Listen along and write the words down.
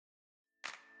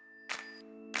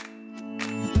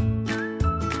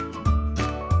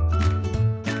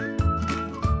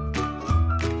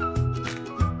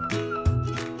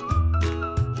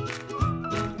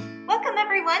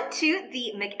to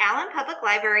the McAllen Public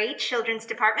Library Children's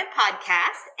Department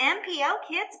podcast, MPL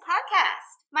Kids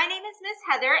Podcast. My name is Miss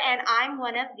Heather, and I'm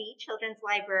one of the children's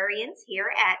librarians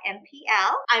here at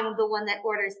MPL. I'm the one that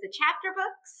orders the chapter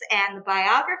books and the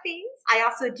biographies. I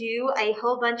also do a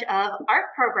whole bunch of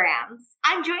art programs.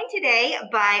 I'm joined today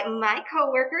by my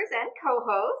co-workers and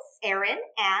co-hosts, Erin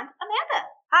and Amanda.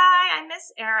 Hi, I'm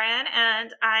Miss Erin,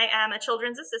 and I am a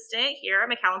children's assistant here at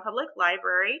McAllen Public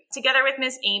Library. Together with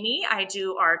Miss Amy, I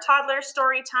do our toddler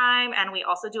story time, and we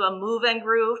also do a Move and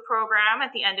Groove program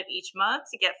at the end of each month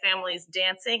to get families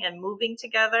dancing and moving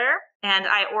together. And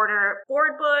I order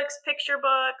board books, picture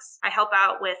books. I help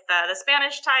out with the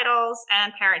Spanish titles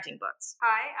and parenting books.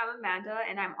 Hi, I'm Amanda,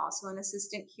 and I'm also an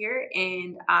assistant here,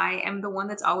 and I am the one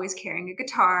that's always carrying a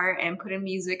guitar and putting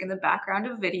music in the background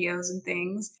of videos and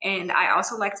things. And I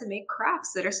also like to make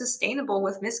crafts that are sustainable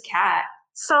with Miss Cat.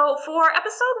 So for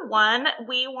episode 1,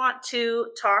 we want to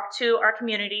talk to our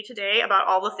community today about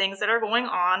all the things that are going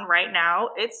on right now.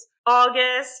 It's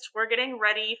August. We're getting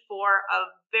ready for a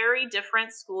very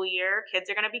different school year. Kids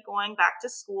are going to be going back to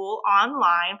school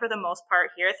online for the most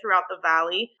part here throughout the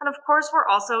Valley. And of course, we're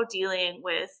also dealing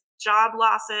with job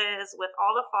losses, with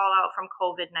all the fallout from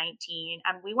COVID-19.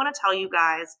 And we want to tell you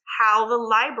guys how the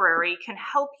library can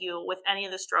help you with any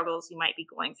of the struggles you might be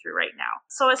going through right now.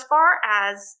 So as far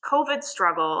as COVID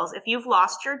struggles, if you've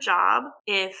lost your job,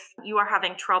 if you are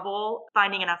having trouble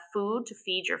finding enough food to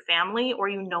feed your family, or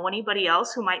you know anybody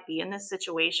else who might be in this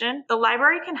situation, the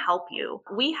library can help you.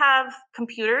 We have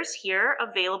computers here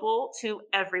available to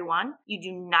everyone. You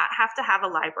do not have to have a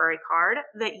library card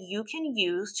that you can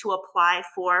use to apply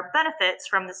for benefits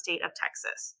from the state of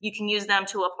Texas. You can use them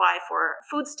to apply for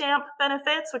food stamp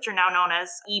benefits, which are now known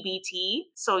as EBT.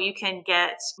 So you can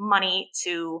get money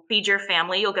to feed your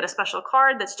family. You'll get a special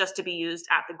card that's just to be used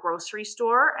at the grocery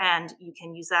store, and you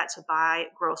can use that to buy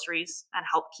groceries and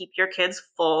help keep your kids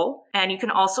full. And you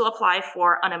can also apply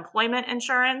for unemployment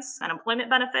insurance, unemployment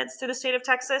benefits through the state of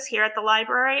Texas here at the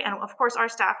library. And of course, our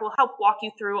staff will help walk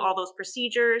you through all those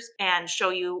procedures and show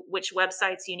you which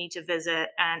websites you need to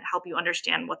visit and help you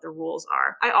understand what the rules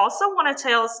are. I also want to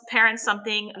tell parents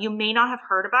something you may not have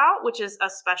heard about, which is a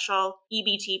special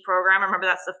EBT program. Remember,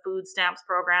 that's the food stamps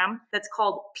program. That's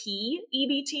called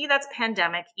PEBT. That's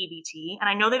pandemic EBT. And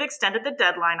I know they've extended the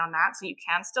deadline on that, so you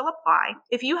can still apply.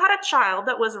 If you had a child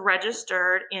that was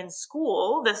registered in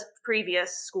school this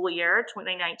previous school year,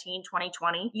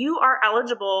 2019-2020, you are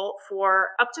eligible for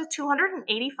up to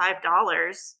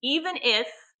 $285, even if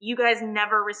you guys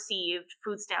never received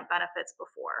food stamp benefits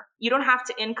before. You don't have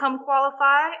to income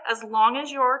qualify as long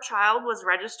as your child was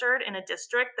registered in a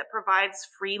district that provides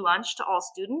free lunch to all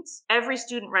students. Every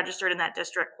student registered in that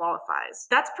district qualifies.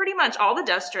 That's pretty much all the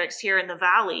districts here in the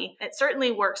Valley. It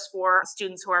certainly works for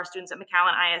students who are students at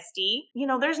McAllen ISD. You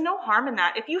know, there's no harm in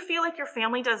that. If you feel like your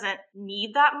family doesn't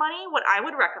need that money, what I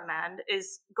would recommend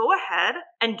is go ahead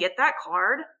and get that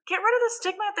card. Get rid of the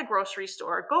stigma at the grocery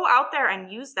store. Go out there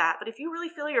and use that. But if you really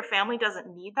feel your family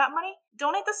doesn't need that money,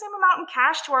 donate the same amount in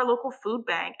cash to our local food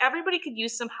bank. Everybody could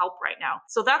use some help right now.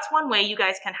 So that's one way you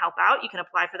guys can help out. You can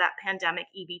apply for that pandemic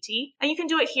EBT, and you can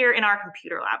do it here in our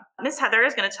computer lab. Miss Heather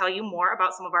is going to tell you more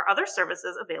about some of our other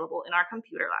services available in our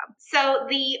computer lab. So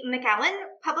the McAllen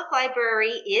Public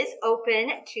Library is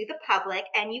open to the public,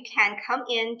 and you can come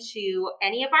into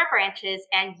any of our branches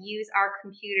and use our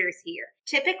computers here.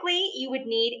 Typically, you would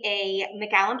need a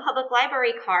McAllen Public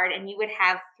Library card, and you would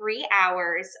have 3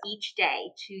 hours each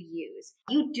day to use.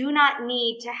 You do not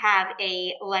need to have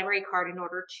a library card in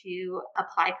order to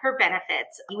apply for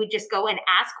benefits. You would just go and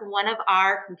ask one of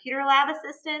our computer lab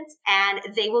assistants, and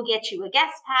they will get you a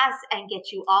guest pass and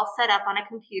get you all set up on a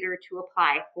computer to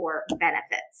apply for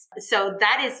benefits. So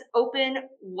that is open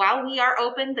while we are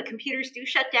open. The computers do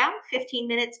shut down 15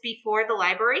 minutes before the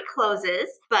library closes.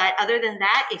 But other than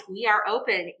that, if we are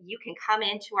open, you can come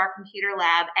into our computer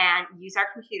lab and use our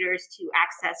computers to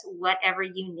access whatever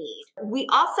you need. We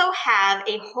also have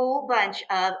a whole bunch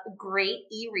of great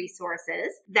e-resources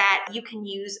that you can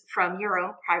use from your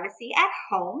own privacy at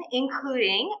home,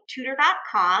 including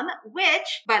tutor.com,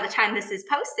 which by the time this is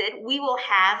posted, we will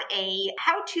have a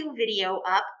how-to video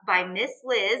up by Miss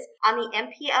Liz on the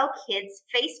MPL Kids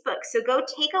Facebook. So go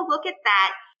take a look at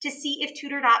that to see if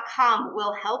tutor.com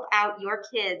will help out your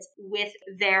kids with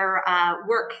their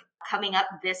work coming up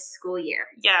this school year.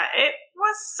 Yeah, it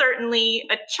was certainly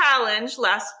a challenge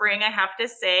last spring, I have to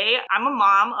say. I'm a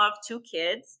mom of 2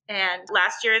 kids, and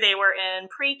last year they were in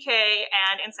pre-K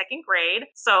and in 2nd grade.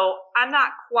 So I'm not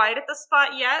quite at the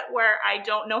spot yet where I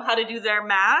don't know how to do their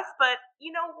math, but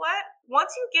you know what?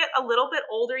 Once you get a little bit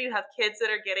older, you have kids that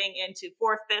are getting into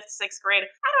 4th, 5th, 6th grade.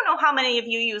 I don't know how many of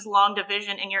you use long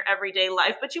division in your everyday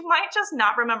life, but you might just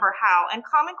not remember how. And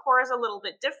Common Core is a little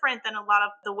bit different than a lot of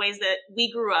the ways that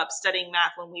we grew up studying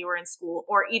math when we were in school,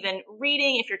 or even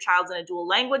reading. If your child's in a dual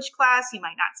language class, you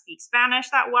might not speak Spanish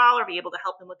that well or be able to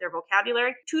help them with their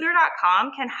vocabulary.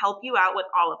 Tutor.com can help you out with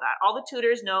all of that. All the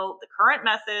tutors know the current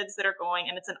methods that are going,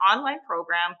 and it's an online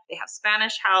program. They have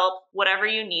Spanish help, whatever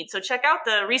you need. So check out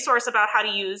the resource about how to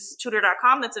use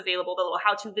tutor.com that's available, the little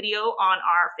how-to video on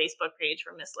our Facebook page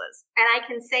from Miss Liz. And I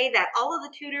can say that all of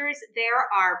the tutors there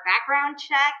are background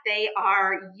checked. They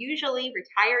are usually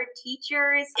retired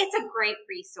teachers. It's a great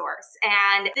resource.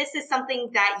 And this is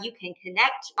something that you can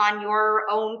connect on your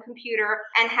own computer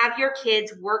and have your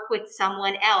kids work with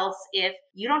someone else if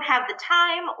you don't have the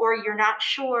time or you're not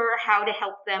sure how to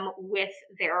help them with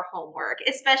their homework,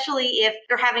 especially if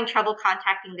they're having trouble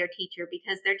contacting their teacher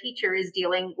because their teacher is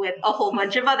dealing with a whole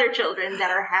bunch of other children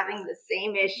that are having the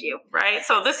same issue. Right.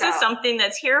 So this is something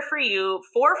that's here for you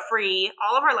for free.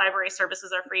 All of our library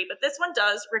services are free, but this one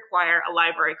does require a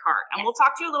library card. And we'll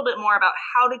talk to you a little bit more about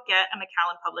how to get a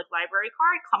McAllen Public Library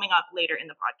card coming up later in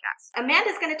the podcast.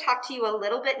 Amanda's going to talk to you a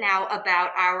little bit now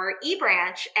about our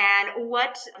eBranch and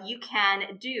what you can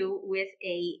do with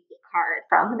a card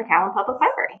from the McAllen Public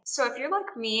Library. So if you're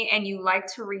like me and you like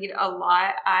to read a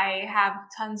lot, I have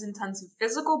tons and tons of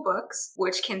physical books,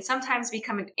 which can sometimes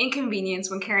become an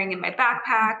inconvenience when carrying in my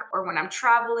backpack or when I'm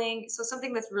traveling. So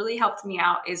something that's really helped me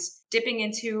out is dipping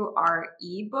into our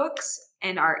ebooks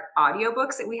and our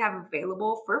audiobooks that we have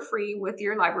available for free with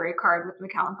your library card with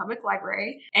McAllen Public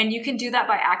Library. And you can do that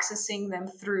by accessing them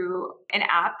through an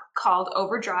app called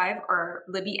Overdrive or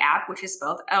Libby app, which is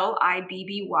spelled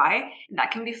Libby. And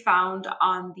that can be found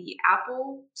on the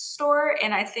Apple Store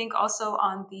and I think also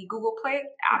on the Google Play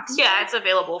app store. Yeah, it's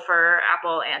available for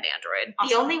Apple and Android.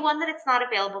 The only one that it's not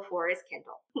available for is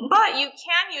Kindle. But you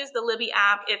can use the Libby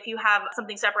app if you have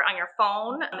something separate on your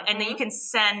phone, and then you can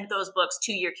send those books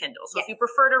to your Kindle. So if you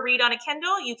prefer to read on a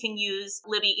Kindle, you can use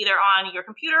Libby either on your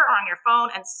computer or on your phone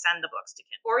and send the books to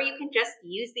Kindle. Or you can just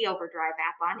use the Overdrive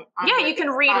app on it. Yeah, you can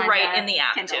read right in the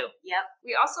app Kindle. too. Yep.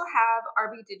 We also have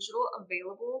RB Digital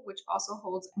available, which also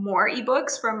holds more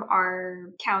ebooks from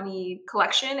our county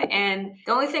collection. And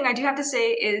the only thing I do have to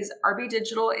say is RB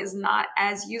Digital is not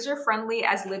as user-friendly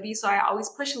as Libby. So I always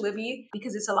push Libby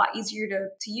because it's a lot easier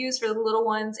to use for the little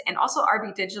ones. And also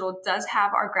RB Digital does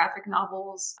have our graphic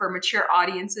novels for mature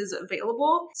audiences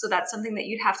available. So that's something that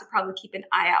you'd have to probably keep an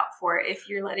eye out for if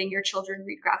you're letting your children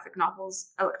read graphic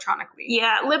novels electronically.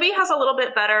 Yeah, Libby has a little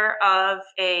bit better of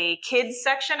a kids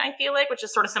section, I feel like, which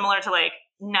is sort of similar to like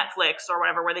Netflix or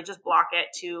whatever, where they just block it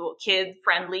to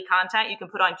kid-friendly content. You can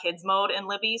put on kids mode in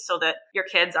Libby so that your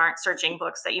kids aren't searching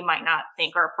books that you might not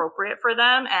think are appropriate for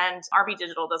them. And RB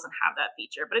Digital doesn't have that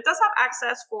feature, but it does have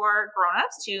access for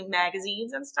grown-ups to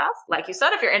magazines and stuff. Like you said,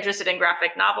 if you're interested in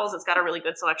graphic novels, it's got a really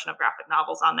good selection of graphic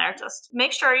novels on there. Just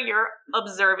make sure you're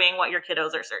observing what your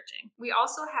kiddos are searching. We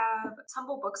also have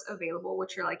Tumble Books available,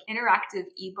 which are like interactive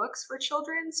ebooks for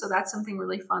children. So that's something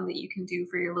really fun that you can do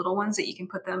for your little ones, that you can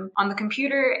put them on the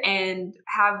computer and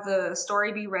have the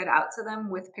story be read out to them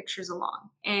with pictures along.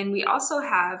 And we also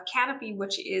have Canopy,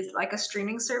 which is like a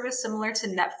streaming service similar to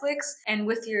Netflix. And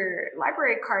with your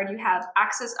library card, you have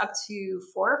access up to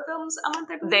 4 films a month,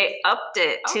 I believe. They upped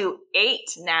it to 8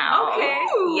 now. Okay.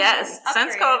 Yes.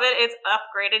 Since Upgrade. COVID, it's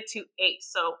upgraded to 8.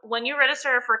 So when you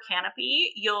register for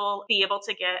Canopy, you'll be able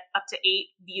to get up to 8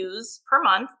 views per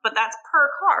month, but that's per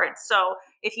card. So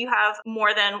if you have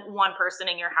more than one person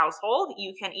in your household,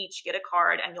 you can each get a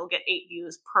card and you'll get 8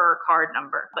 views per card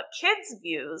number. But kids'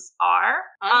 views are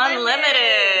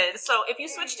unlimited. So if you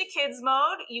switch to kids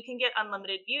mode, you can get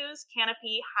unlimited views.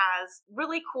 Canopy has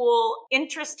really cool,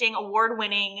 interesting,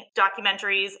 award-winning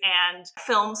documentaries and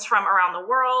films from around the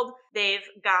world. They've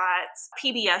got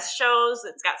PBS shows.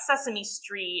 It's got Sesame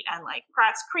Street and like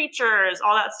Pratt's Creatures,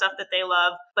 all that stuff that they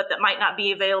love, but that might not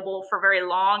be available for very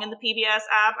long in the PBS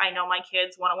app. I know my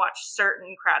kids want to watch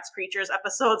certain Pratt's Creatures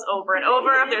episodes over and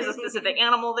over. If there's a specific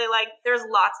animal they like, there's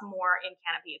lots more in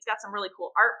Canopy. It's got some really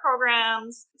cool art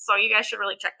programs. So you guys should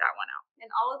really check that one out. And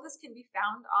all of this can be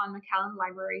found on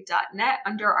McAllenLibrary.net.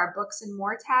 Under our Books and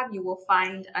More tab, you will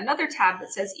find another tab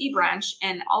that says eBranch,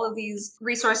 and all of these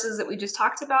resources that we just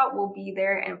talked about will be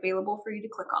there and available for you to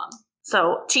click on.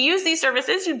 So to use these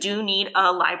services, you do need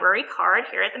a library card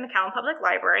here at the McAllen Public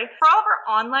Library. For all of our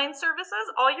online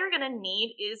services, all you're going to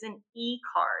need is an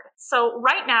e-card. So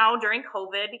right now during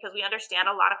COVID, because we understand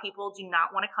a lot of people do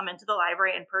not want to come into the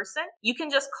library in person, you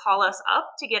can just call us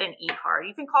up to get an e-card.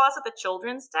 You can call us at the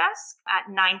children's desk at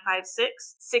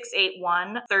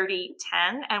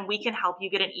 956-681-3010, and we can help you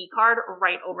get an e-card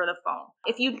right over the phone.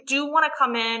 If you do want to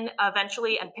come in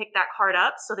eventually and pick that card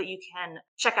up so that you can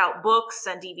check out books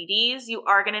and DVDs, you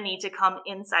are going to need to come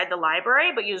inside the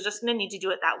library, but you're just going to need to do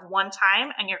it that one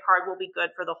time and your card will be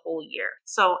good for the whole year.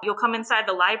 So you'll come inside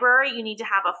the library, you need to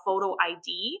have a photo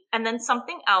ID and then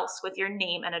something else with your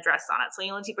name and address on it. So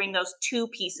you'll need to bring those two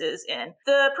pieces in.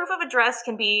 The proof of address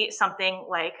can be something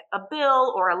like a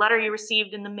bill or a letter you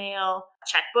received in the mail.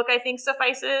 Checkbook, I think,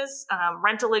 suffices,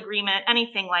 rental agreement,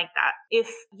 anything like that. If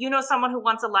you know someone who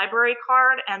wants a library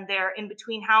card and they're in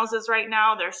between houses right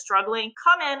now, they're struggling,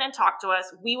 come in and talk to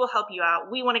us. We will help you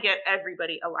out. We want to get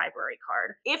everybody a library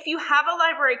card. If you have a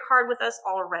library card with us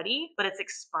already, but it's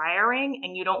expiring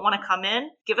and you don't want to come in,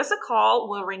 give us a call.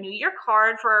 We'll renew your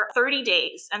card for 30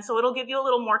 days. And so it'll give you a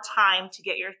little more time to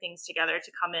get your things together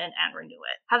to come in and renew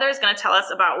it. Heather is going to tell us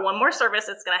about one more service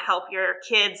that's going to help your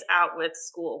kids out with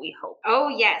school, we hope. Oh,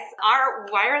 yes, our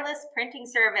wireless printing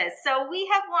service. So we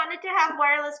have wanted to have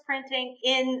wireless printing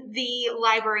in the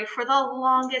library for the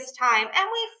longest time, and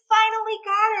we finally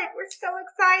got it. We're so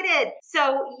excited.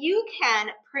 So you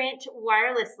can print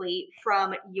wirelessly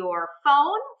from your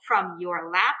phone, from your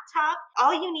laptop.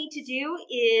 All you need to do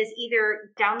is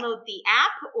either download the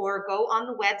app or go on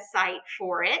the website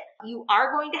for it. You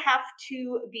are going to have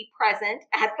to be present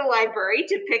at the library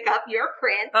to pick up your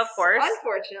prints. Of course.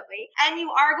 Unfortunately. And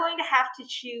you are going to have to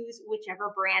choose whichever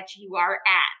branch you are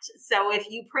at. So if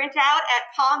you print out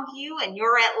at Palmview and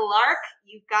you're at Lark,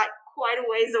 you've got quite a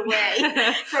ways away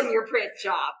from your print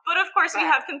job. But of course, we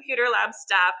have computer lab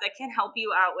staff that can help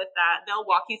you out with that. They'll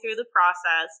walk you through the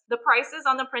process. The prices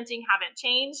on the printing haven't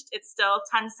changed. It's still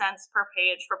 10 cents per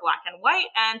page for black and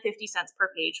white and 50 cents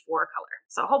per page for color.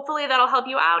 So hopefully that'll help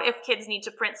you out. If kids need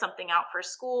to print something out for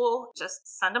school, just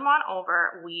send them on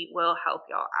over. We will help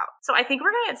y'all out. So I think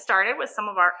we're going to get started with some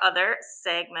of our other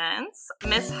segments.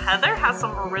 Miss Heather has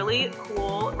some really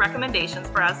cool recommendations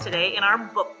for us today in our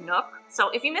Book Nook. So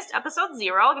if you missed episode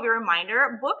 0, I'll give you a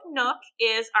reminder. Book Nook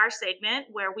is our segment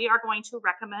where we are going to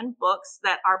recommend books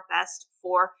that are best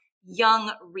for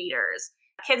young readers,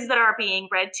 kids that are being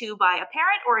read to by a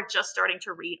parent or just starting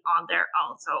to read on their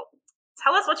own. So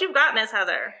tell us what you've got, Miss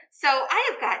Heather. So I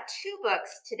have got 2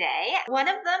 books today. One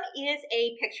of them is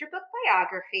a picture book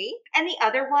biography, and the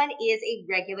other one is a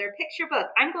regular picture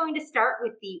book. I'm going to start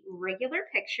with the regular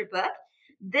picture book.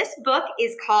 This book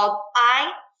is called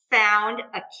I Found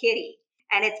a Kitty,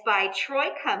 and it's by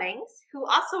Troy Cummings, who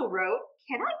also wrote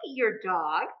Can I Be Your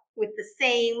Dog? With the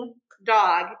same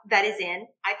dog that is in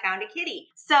I Found a Kitty.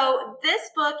 So this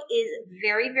book is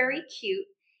very, very cute.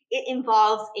 It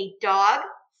involves a dog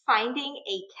finding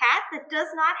a cat that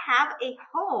does not have a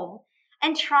home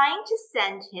and trying to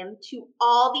send him to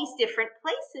all these different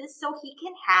places so he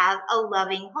can have a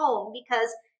loving home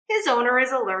because his owner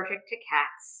is allergic to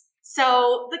cats.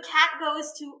 So the cat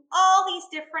goes to all these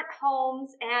different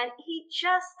homes and he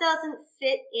just doesn't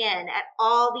fit in at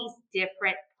all these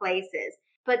different places.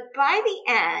 But by the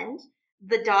end,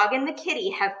 the dog and the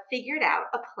kitty have figured out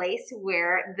a place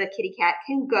where the kitty cat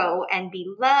can go and be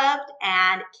loved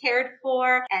and cared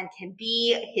for and can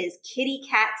be his kitty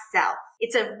cat self.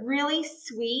 It's a really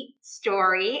sweet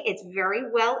story. It's very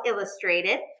well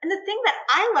illustrated. And the thing that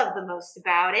I love the most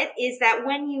about it is that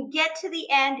when you get to the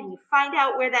end and you find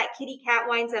out where that kitty cat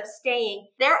winds up staying,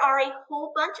 there are a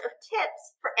whole bunch of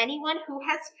tips for anyone who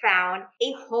has found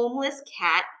a homeless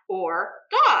cat or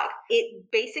dog. It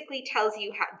basically tells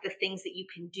you the things that you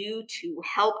can do to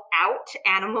help out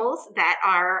animals that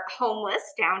are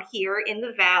homeless down here in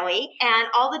the valley and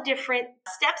all the different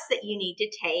steps that you need to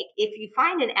take if you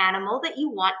find an animal that you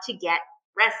want to get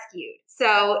rescued.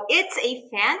 So it's a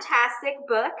fantastic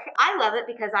book. I love it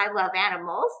because I love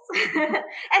animals and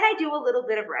I do a little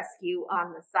bit of rescue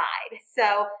on the side.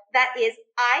 So that is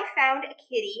I Found a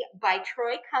Kitty by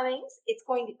Troy Cummings. It's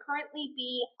going to currently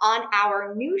be on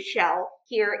our new shelf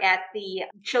here at the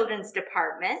children's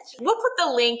department. We'll put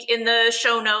the link in the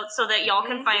show notes so that y'all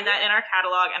can find that in our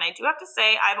catalog. And I do have to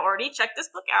say, I've already checked this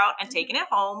book out and taken it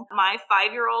home. My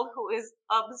 5-year-old, who is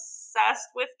obsessed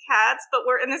with cats, but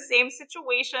we're in the same situation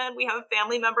situation. We have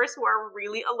family members who are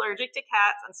really allergic to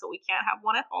cats, and so we can't have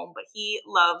one at home, but he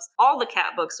loves all the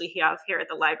cat books we have here at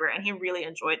the library, and he really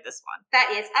enjoyed this one.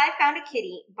 That is I Found a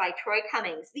Kitty by Troy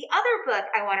Cummings. The other book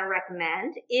I want to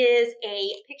recommend is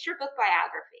a picture book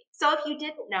biography. So if you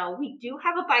didn't know, we do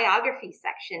have a biography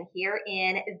section here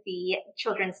in the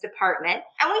children's department,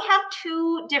 and we have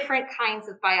two different kinds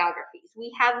of biographies.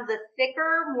 We have the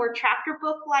thicker, more chapter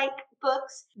book-like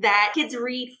books that kids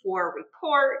read for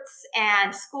reports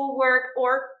and schoolwork,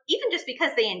 or even just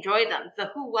because they enjoy them.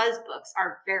 The Who Was books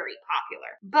are very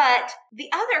popular. But the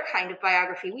other kind of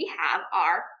biography we have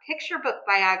are picture book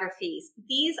biographies.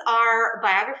 These are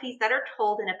biographies that are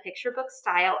told in a picture book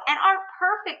style and are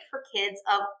perfect for kids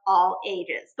of all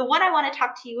ages. The one I want to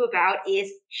talk to you about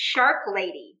is Shark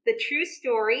Lady, the true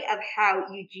story of how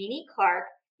Eugenie Clark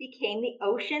became the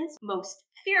ocean's most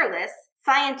fearless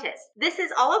scientist. This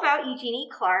is all about Eugenie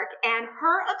Clark and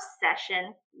her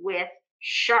obsession with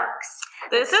sharks.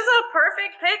 This is a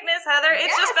perfect pick, Miss Heather.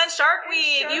 It's just been Shark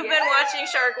Week. You've been watching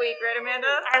Shark Week, right,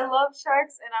 Amanda? I love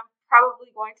sharks, and I'm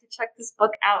probably going to check this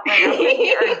book out right after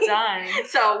we are done.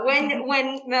 So when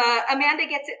Amanda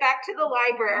gets it back to the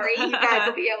library, you guys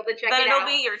will be able to check it out. Then it'll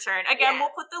be your turn. Again,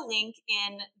 we'll put the link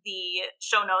in the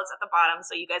show notes at the bottom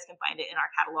so you guys can find it in our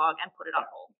catalog and put it on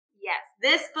hold. Yes,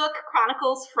 this book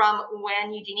chronicles from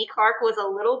when Eugenie Clark was a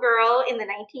little girl in the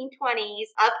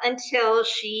 1920s up until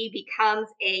she becomes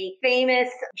a famous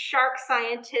shark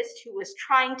scientist who was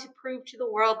trying to prove to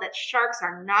the world that sharks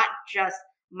are not just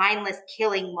mindless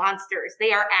killing monsters.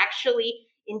 They are actually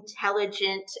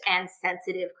intelligent and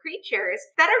sensitive creatures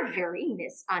that are very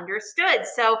misunderstood.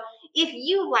 So if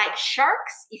you like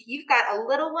sharks, if you've got a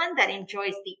little one that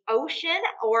enjoys the ocean,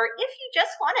 or if you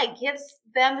just want to give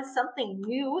them something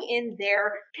new in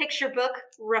their picture book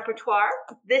repertoire,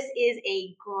 this is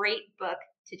a great book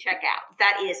to check out.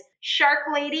 That is Shark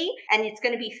Lady, and it's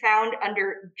going to be found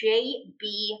under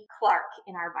J.B. Clark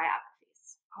in our biography.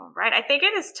 All right, I think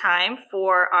it is time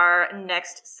for our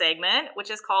next segment, which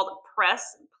is called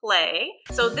Press Play.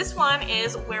 So this one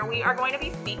is where we are going to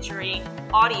be featuring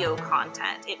audio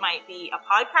content. It might be a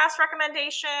podcast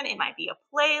recommendation, it might be a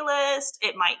playlist,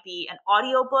 it might be an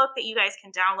audiobook that you guys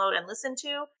can download and listen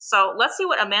to. So let's see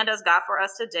what Amanda's got for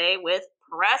us today with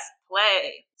Press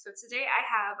Play. So today I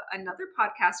have another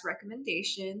podcast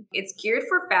recommendation. It's geared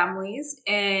for families,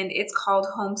 and it's called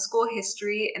Homeschool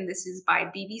History, and this is by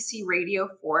BBC Radio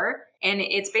 4. And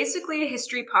it's basically a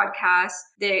history podcast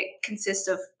that consists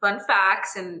of fun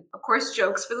facts and, of course,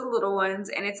 jokes for the little ones.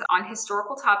 And it's on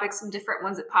historical topics, some different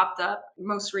ones that popped up.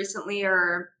 Most recently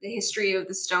are the history of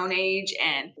the Stone Age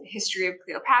and the history of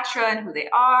Cleopatra and who they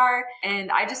are.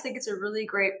 And I just think it's a really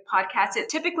great podcast. It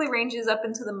typically ranges up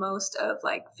into the most of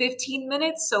like 15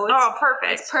 minutes. So it's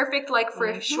perfect. It's perfect like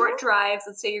for short drives.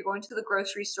 Let's say you're going to the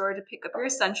grocery store to pick up your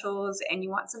essentials and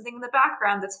you want something in the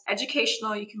background that's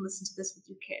educational. You can listen to this with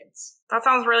your kids. That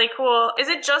sounds really cool. Is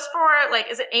it just for,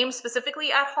 is it aimed specifically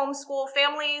at homeschool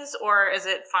families, or is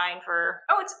it fine for...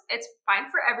 Oh, it's fine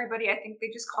for everybody. I think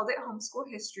they just called it Homeschool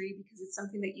History because it's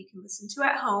something that you can listen to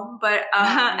at home, but...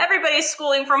 everybody's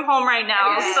schooling from home right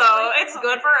now, so it's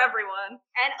good for everyone.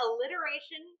 And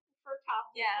alliteration for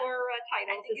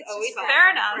titles is always fun.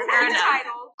 Fair enough.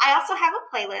 I also have a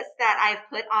playlist that I've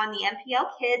put on the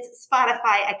MPL Kids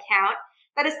Spotify account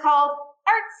that is called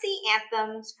Artsy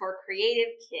Anthems for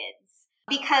Creative Kids.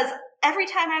 Because every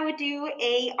time I would do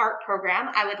a art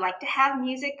program, I would like to have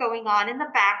music going on in the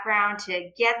background to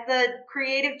get the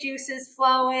creative juices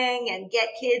flowing and get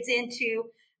kids into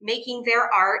making their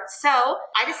art. So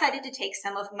I decided to take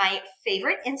some of my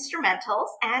favorite instrumentals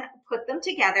and put them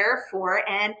together for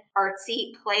an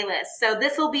artsy playlist. So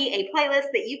this will be a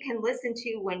playlist that you can listen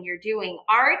to when you're doing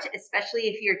art, especially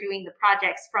if you're doing the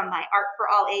projects from my Art for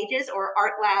All Ages or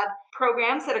Art Lab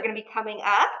programs that are going to be coming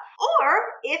up. Or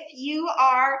if you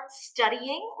are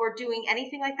studying or doing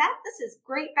anything like that, this is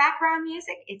great background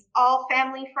music. It's all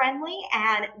family friendly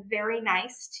and very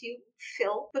nice to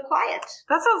fill the quiet.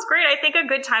 That sounds great. I think a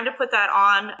good time to put that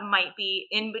on might be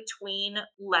in between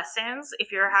lessons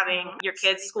if you're having your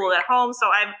kids school at home.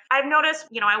 So I've noticed,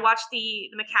 I watched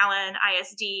the McAllen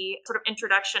ISD sort of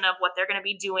introduction of what they're going to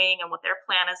be doing and what their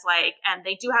plan is like. And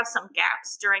they do have some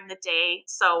gaps during the day.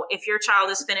 So if your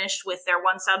child is finished with their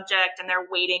one subject and they're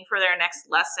waiting for their next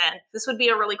lesson, this would be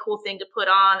a really cool thing to put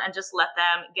on and just let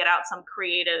them get out some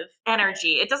creative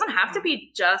energy. It doesn't have to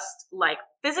be just like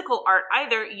physical art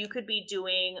either. You could be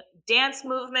doing dance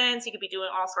movements. You could be doing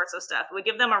all sorts of stuff. It would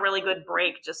give them a really good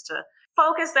break just to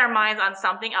focus their minds on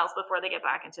something else before they get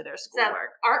back into their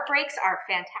schoolwork. So art breaks are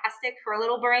fantastic for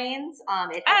little brains.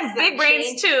 And big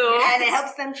brains too. And it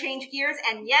helps them change gears.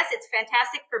 And yes, it's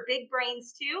fantastic for big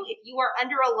brains too. If you are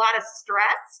under a lot of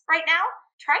stress right now,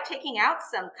 try taking out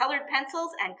some colored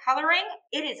pencils and coloring.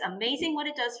 It is amazing what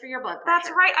it does for your blood pressure. That's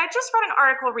right. I just read an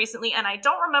article recently, and I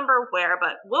don't remember where,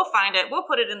 but we'll find it. We'll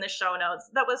put it in the show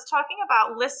notes, that was talking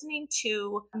about listening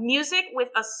to music with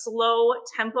a slow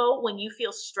tempo when you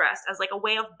feel stressed as like a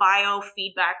way of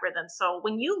biofeedback rhythm. So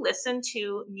when you listen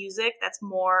to music that's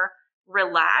more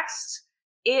relaxed,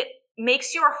 it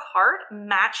makes your heart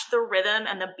match the rhythm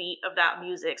and the beat of that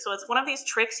music. So it's one of these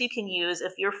tricks you can use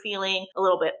if you're feeling a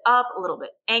little bit up, a little bit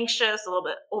anxious, a little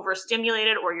bit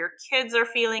overstimulated, or your kids are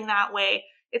feeling that way.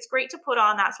 It's great to put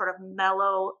on that sort of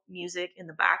mellow music in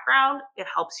the background. It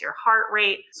helps your heart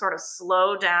rate sort of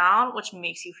slow down, which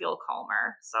makes you feel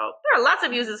calmer. So there are lots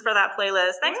of uses for that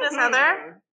playlist. Thanks, Miss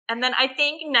Heather. And then I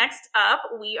think next up,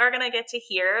 we are going to get to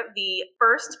hear the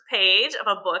first page of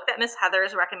a book that Miss Heather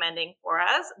is recommending for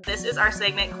us. This is our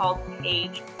segment called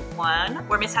Page 1,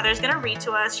 where Miss Heather is going to read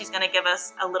to us. She's going to give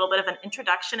us a little bit of an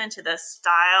introduction into the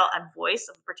style and voice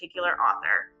of a particular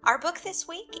author. Our book this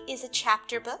week is a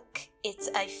chapter book. It's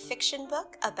a fiction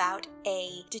book about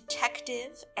a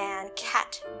detective and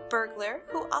cat burglar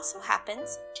who also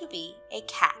happens to be a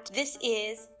cat. This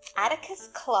is Atticus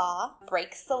Claw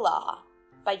Breaks the Law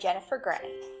by Jennifer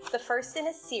Gray, the first in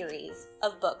a series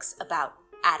of books about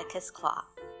Atticus Claw.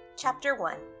 Chapter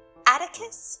 1.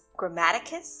 Atticus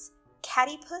Grammaticus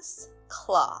Cattypus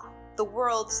Claw, the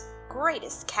world's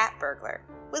greatest cat burglar,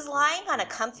 was lying on a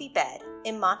comfy bed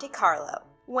in Monte Carlo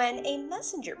when a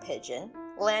messenger pigeon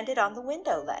landed on the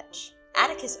window ledge.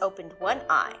 Atticus opened one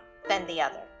eye, then the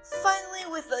other.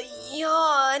 Finally, with a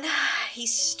yawn, he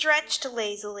stretched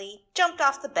lazily, jumped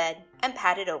off the bed, and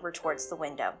padded over towards the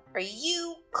window. "Are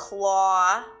you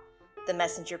Claw?" the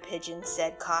messenger pigeon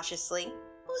said cautiously.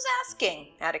 "Who's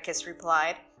asking?" Atticus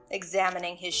replied,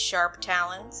 examining his sharp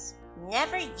talons.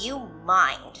 "Never you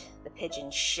mind," the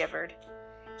pigeon shivered.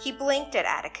 He blinked at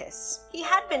Atticus. He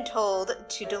had been told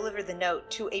to deliver the note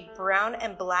to a brown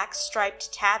and black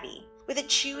striped tabby with a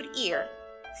chewed ear,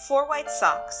 4 white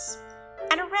socks,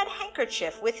 and a red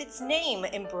handkerchief with its name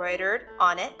embroidered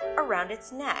on it around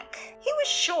its neck. He was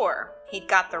sure he'd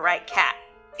got the right cat.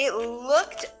 It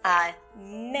looked a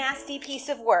nasty piece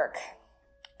of work,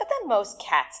 but then most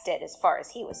cats did as far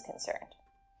as he was concerned.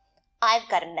 "I've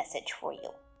got a message for you."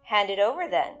 "Hand it over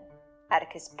then,"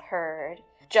 Atticus purred,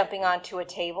 jumping onto a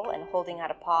table and holding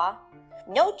out a paw.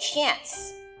 "No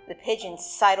chance." The pigeon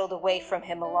sidled away from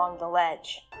him along the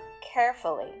ledge,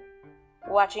 carefully,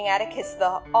 watching Atticus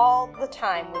all the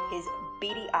time with his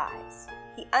beady eyes.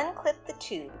 He unclipped the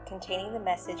tube containing the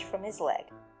message from his leg,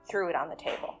 threw it on the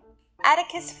table.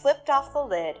 Atticus flipped off the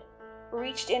lid,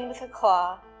 reached in with a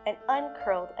claw, and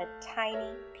uncurled a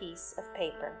tiny piece of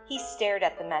paper. He stared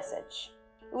at the message.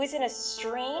 It was in a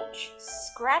strange,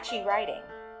 scratchy writing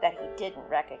that he didn't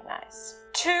recognize.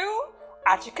 "To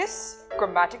Atticus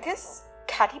Grammaticus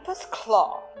Cattypus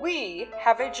Claw, we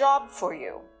have a job for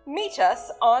you. Meet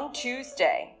us on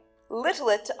Tuesday.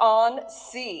 Littlet on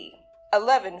Sea,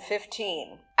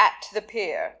 11:15, at the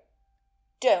pier.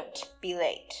 Don't be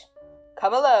late.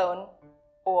 Come alone,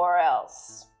 or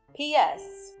else.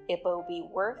 P.S. It will be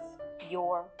worth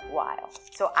your while."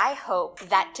 So I hope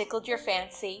that tickled your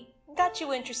fancy, got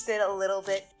you interested a little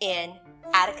bit in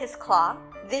Atticus Claw.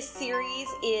 This series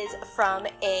is from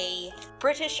a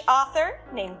British author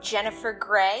named Jennifer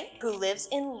Gray, who lives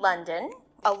in London,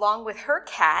 along with her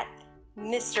cat,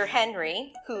 Mr.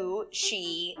 Henry, who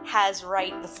she has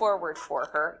write the foreword for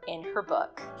her in her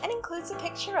book, and includes a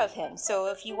picture of him. So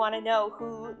if you want to know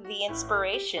who the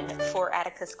inspiration for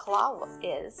Atticus Claw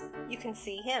is, you can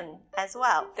see him as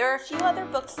well. There are a few other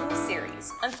books in the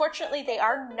series. Unfortunately, they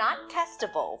are not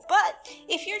testable, but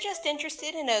if you're just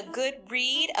interested in a good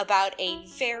read about a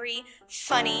very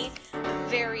funny,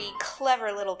 very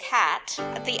clever little cat,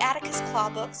 the Atticus Claw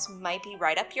books might be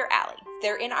right up your alley.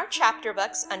 They're in our chapter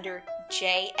books under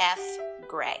J.F.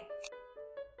 Gray.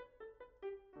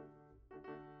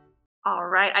 All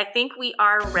right, I think we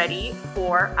are ready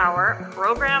for our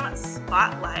program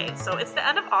spotlight. So it's the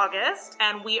end of August,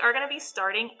 and we are going to be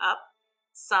starting up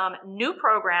some new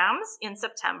programs in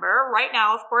September. Right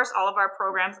now, of course, all of our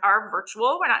programs are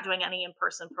virtual. We're not doing any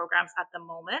in-person programs at the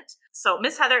moment. So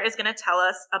Miss Heather is going to tell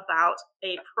us about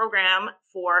a program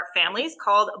for families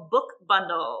called Book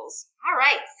Bundles. All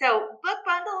right. So Book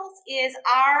Bundles is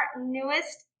our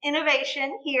newest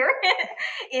innovation here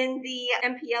in the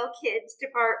MPL Kids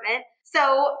department.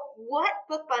 So what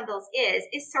Book Bundles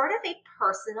is sort of a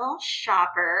personal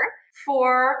shopper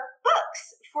for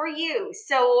books for you.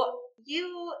 So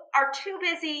you are too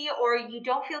busy or you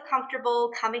don't feel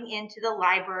comfortable coming into the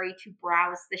library to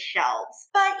browse the shelves,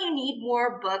 but you need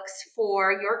more books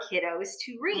for your kiddos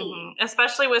to read. Mm-hmm.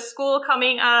 Especially with school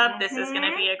coming up, this is going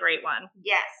to be a great one.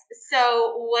 Yes.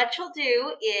 So what you'll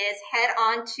do is head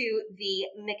on to the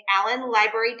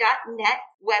McAllenLibrary.net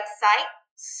website,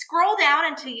 scroll down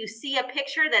until you see a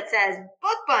picture that says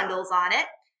Book Bundles on it.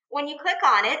 When you click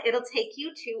on it, it'll take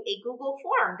you to a Google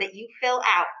form that you fill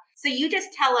out. So you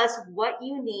just tell us what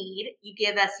you need. You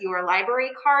give us your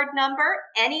library card number.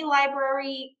 Any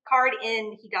library card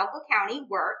in Hidalgo County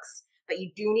works, but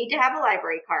you do need to have a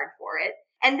library card for it.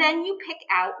 And then you pick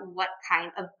out what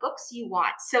kind of books you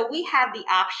want. So we have the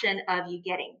option of you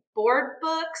getting board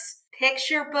books,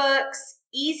 picture books,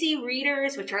 easy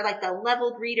readers, which are like the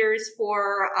leveled readers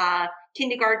for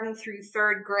kindergarten through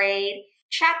third grade,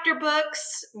 chapter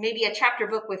books, maybe a chapter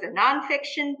book with a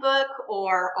nonfiction book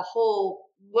or a whole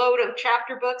load of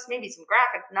chapter books, maybe some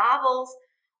graphic novels.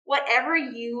 Whatever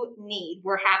you need,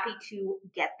 we're happy to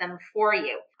get them for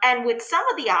you. And with some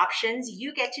of the options,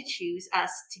 you get to choose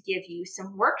us to give you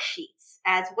some worksheets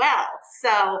as well.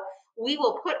 So we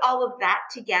will put all of that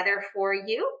together for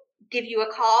you, give you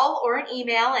a call or an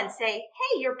email and say,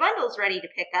 hey, your bundle's ready to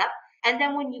pick up. And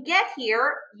then when you get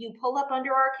here, you pull up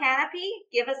under our canopy,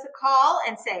 give us a call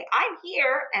and say, I'm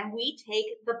here, and we take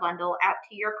the bundle out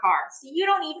to your car. So you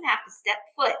don't even have to step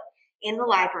foot in the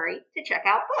library to check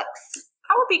out books.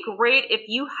 That would be great if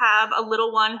you have a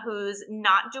little one who's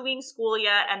not doing school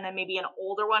yet, and then maybe an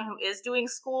older one who is doing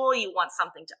school. You want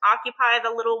something to occupy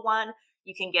the little one.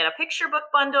 You can get a picture book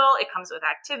bundle. It comes with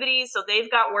activities. So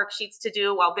they've got worksheets to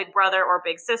do while big brother or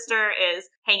big sister is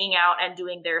hanging out and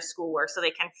doing their schoolwork, so they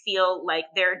can feel like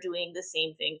they're doing the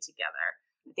same thing together.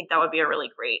 I think that would be a really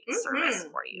great service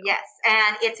for you. Yes.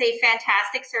 And it's a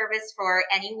fantastic service for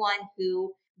anyone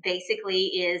who basically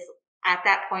is at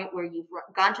that point where you've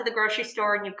gone to the grocery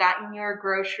store and you've gotten your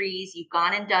groceries, you've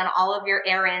gone and done all of your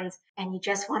errands, and you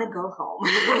just want to go home.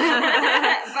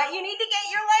 But you need to get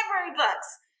your library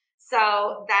books.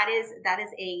 So that is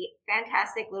a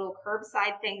fantastic little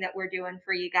curbside thing that we're doing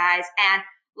for you guys. And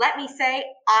let me say,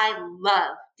 I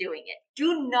love doing it.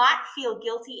 Do not feel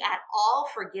guilty at all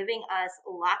for giving us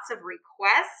lots of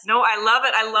requests. No, I love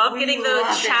it. I love getting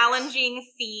those challenging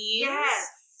themes. Yes.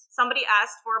 Somebody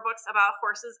asked for books about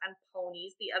horses and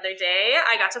ponies the other day.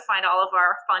 I got to find all of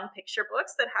our fun picture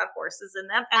books that have horses in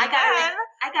them. And I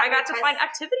got to find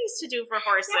activities to do for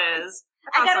horses.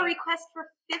 I got a request for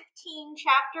 15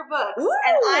 chapter books. Ooh.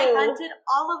 And I hunted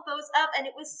all of those up, and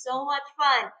it was so much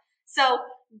fun. So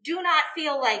do not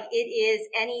feel like it is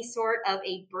any sort of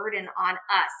a burden on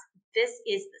us. This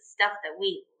is the stuff that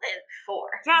we live for.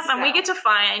 Yes, and we get to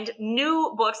find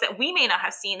new books that we may not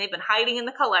have seen. They've been hiding in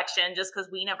the collection just because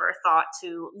we never thought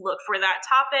to look for that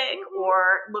topic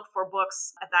or look for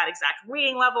books at that exact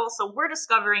reading level. So we're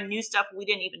discovering new stuff we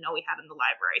didn't even know we had in the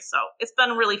library. So it's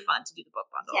been really fun to do the book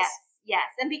bundles.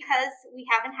 Yes. And because we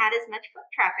haven't had as much foot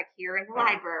traffic here in the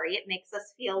library, it makes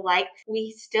us feel like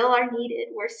we still are needed.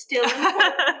 We're still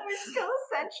important. We're still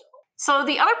essential. So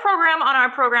the other program on our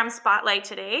program spotlight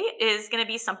today is going to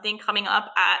be something coming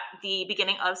up at the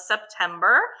beginning of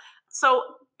September. So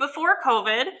before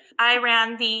COVID, I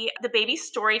ran the baby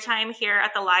story time here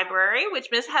at the library, which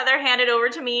Miss Heather handed over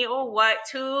to me,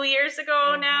 2 years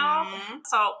ago now?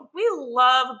 So we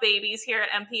love babies here at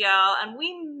MPL, and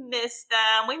we miss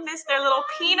them. We miss their little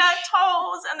peanut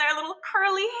toes and their little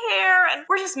curly hair, and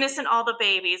we're just missing all the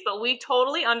babies. But we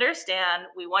totally understand.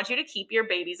 We want you to keep your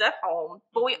babies at home,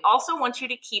 but we also want you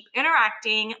to keep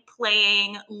interacting,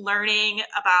 playing, learning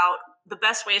about the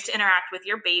best ways to interact with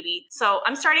your baby. So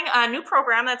I'm starting a new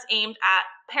program that's aimed at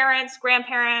parents,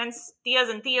 grandparents, tias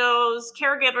and tios,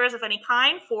 caregivers of any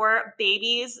kind for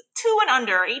babies 2 and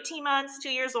under, 18 months, 2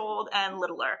 years old, and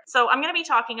littler. So I'm going to be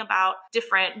talking about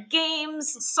different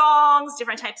games, songs,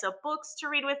 different types of books to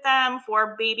read with them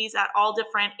for babies at all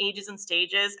different ages and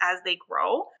stages as they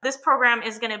grow. This program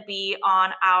is going to be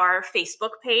on our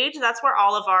Facebook page. That's where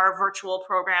all of our virtual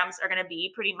programs are going to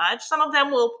be pretty much. Some of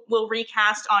them will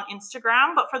recast on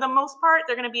Instagram, but for the most part,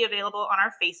 they're going to be available on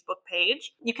our Facebook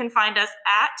page. You can find us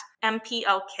at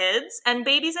MPL Kids, and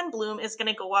Babies in Bloom is going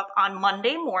to go up on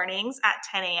Monday mornings at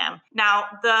 10 a.m. Now,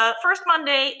 the first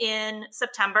Monday in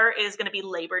September is going to be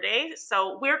Labor Day,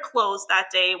 so we're closed that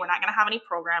day. We're not going to have any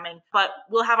programming, but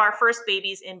we'll have our first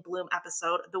Babies in Bloom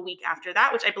episode the week after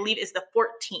that, which I believe is the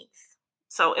 14th.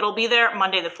 So it'll be there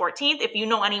Monday the 14th. If you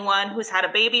know anyone who's had a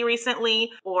baby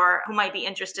recently or who might be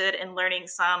interested in learning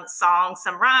some songs,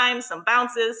 some rhymes, some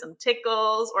bounces, some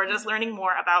tickles, or just learning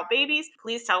more about babies,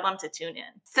 please tell them to tune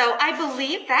in. So I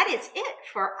believe that is it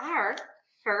for our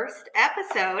first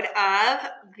episode of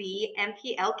the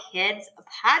MPL Kids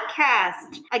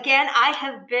podcast. Again, I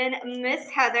have been Miss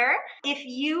Heather. If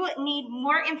you need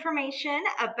more information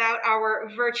about our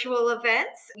virtual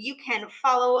events, you can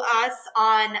follow us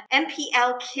on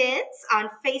MPL Kids on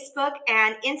Facebook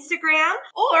and Instagram.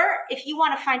 Or if you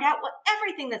want to find out what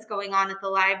everything that's going on at the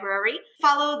library,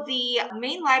 follow the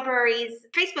main library's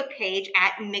Facebook page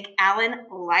at McAllen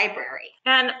Library.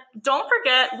 And don't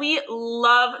forget, we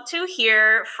love to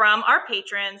hear from our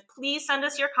patrons. Please send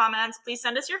us your comments. Please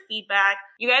send us your feedback.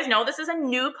 You guys know this is a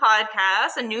new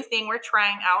podcast, a new thing we're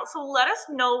trying out. So let us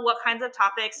know what kinds of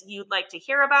topics you'd like to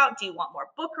hear about. Do you want more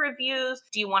book reviews?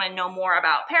 Do you want to know more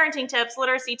about parenting tips,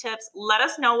 literacy tips? Let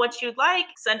us know what you'd like.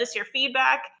 Send us your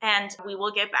feedback and we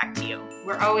will get back to you.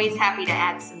 We're always happy to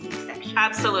add some new sections.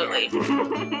 Absolutely.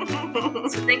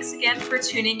 So thanks again for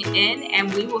tuning in,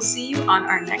 and we will see you on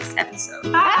our next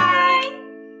episode. Bye.